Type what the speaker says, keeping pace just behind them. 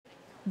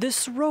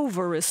This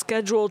rover is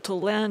scheduled to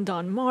land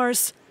on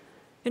Mars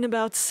in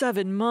about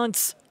 7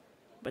 months.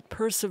 But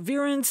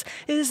Perseverance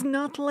is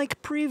not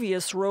like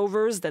previous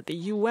rovers that the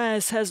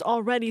U.S. has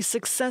already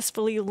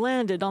successfully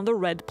landed on the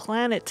Red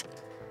Planet.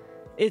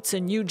 It's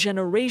a new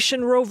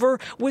generation rover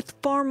with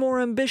far more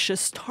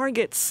ambitious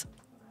targets.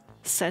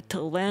 Set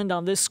to land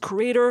on this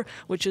crater,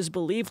 which is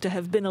believed to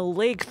have been a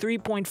lake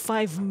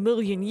 3.5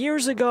 million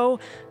years ago,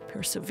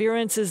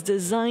 Perseverance is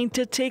designed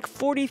to take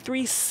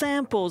 43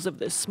 samples of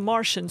this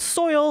Martian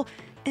soil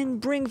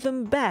and bring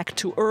them back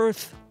to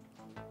Earth.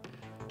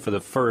 For the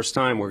first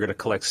time, we're going to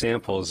collect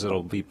samples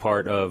that'll be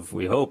part of,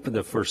 we hope,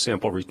 the first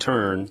sample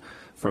return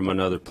from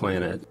another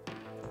planet.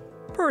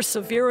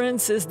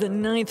 Perseverance is the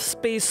 9th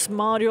space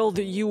module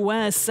the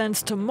U.S.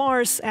 sends to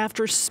Mars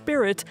after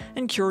Spirit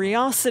and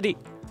Curiosity.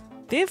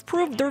 They've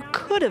proved there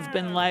could have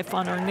been life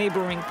on our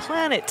neighboring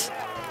planet.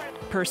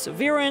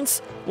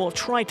 Perseverance will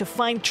try to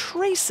find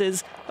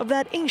traces of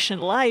that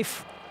ancient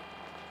life.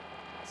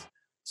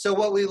 So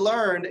what we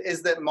learned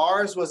is that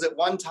Mars was at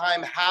one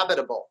time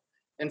habitable.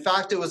 In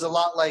fact, it was a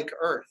lot like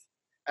Earth.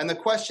 And the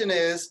question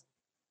is,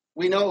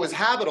 we know it was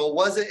habitable,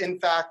 was it in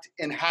fact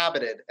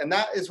inhabited? And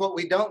that is what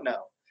we don't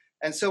know.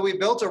 And so we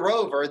built a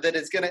rover that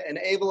is going to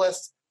enable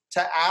us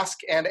to ask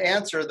and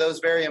answer those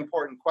very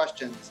important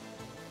questions.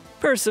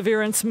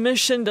 Perseverance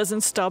mission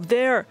doesn't stop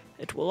there.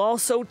 It will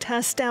also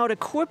test out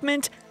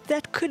equipment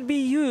that could be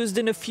used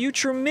in a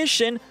future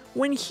mission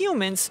when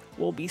humans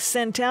will be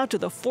sent out to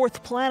the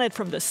 4th planet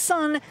from the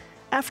Sun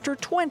after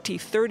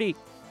 2030.